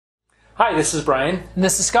Hi, this is Bryan. And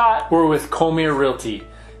this is Scott. We're with Colemere Realty.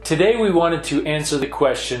 Today we wanted to answer the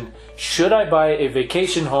question, should I buy a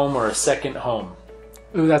vacation home or a second home?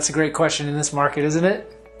 Ooh, that's a great question in this market, isn't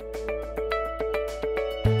it?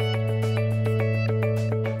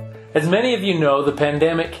 As many of you know, the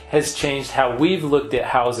pandemic has changed how we've looked at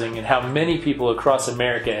housing and how many people across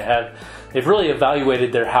America they've really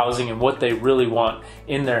evaluated their housing and what they really want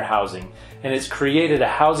in their housing. And it's created a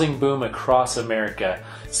housing boom across America,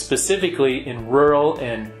 specifically in rural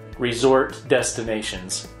and resort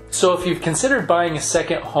destinations. So if you've considered buying a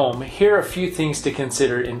second home, here are a few things to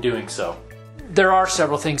consider in doing so. There are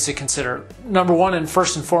several things to consider. Number one, and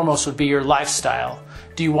first and foremost, would be your lifestyle.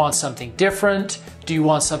 Do you want something different? Do you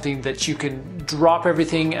want something that you can drop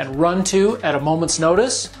everything and run to at a moment's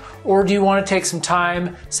notice? Or do you want to take some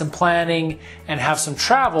time, some planning, and have some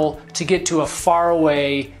travel to get to a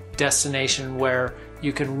faraway destination where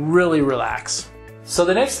you can really relax? So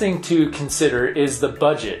the next thing to consider is the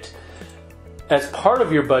budget. As part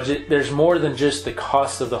of your budget, there's more than just the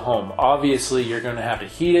cost of the home. Obviously, you're going to have to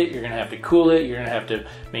heat it, you're going to have to cool it, you're going to have to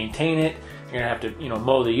maintain it, you're going to have to,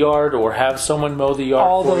 mow the yard or have someone mow the yard.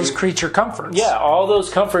 All those creature comforts. Yeah, all those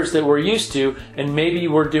comforts that we're used to, and maybe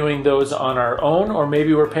we're doing those on our own or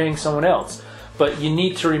maybe we're paying someone else. But you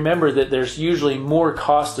need to remember that there's usually more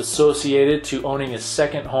cost associated to owning a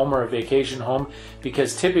second home or a vacation home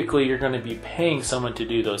because typically you're going to be paying someone to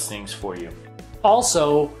do those things for you.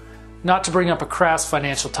 Also, not to bring up a crass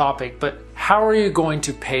financial topic, but how are you going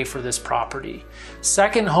to pay for this property?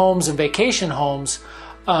 Second homes and vacation homes,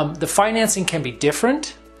 the financing can be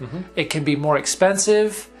different. It can be more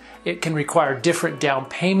expensive. It can require different down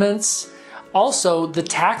payments. Also, the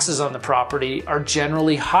taxes on the property are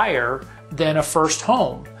generally higher than a first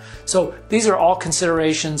home. So these are all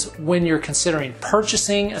considerations when you're considering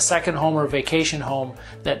purchasing a second home or a vacation home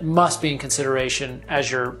that must be in consideration as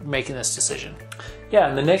you're making this decision. Yeah,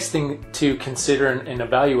 and the next thing to consider and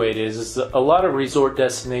evaluate is that a lot of resort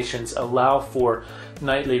destinations allow for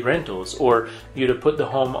nightly rentals, or you to put the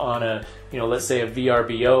home on a, let's say a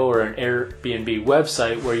VRBO or an Airbnb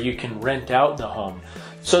website where you can rent out the home.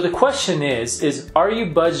 So the question is are you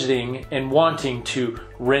budgeting and wanting to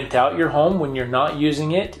rent out your home when you're not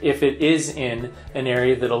using it, if it is in an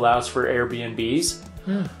area that allows for Airbnbs?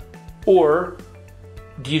 Or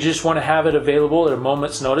do you just want to have it available at a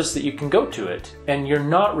moment's notice that you can go to it and you're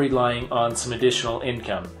not relying on some additional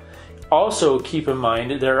income? Also keep in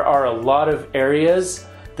mind there are a lot of areas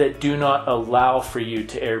that do not allow for you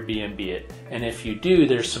to Airbnb it. And if you do,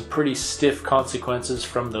 there's some pretty stiff consequences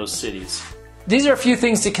from those cities. These are a few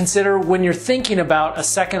things to consider when you're thinking about a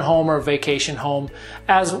second home or a vacation home,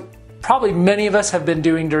 as probably many of us have been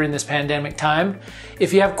doing during this pandemic time.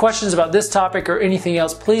 If you have questions about this topic or anything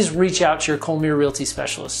else, please reach out to your Colemere Realty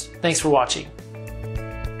specialist. Thanks for watching.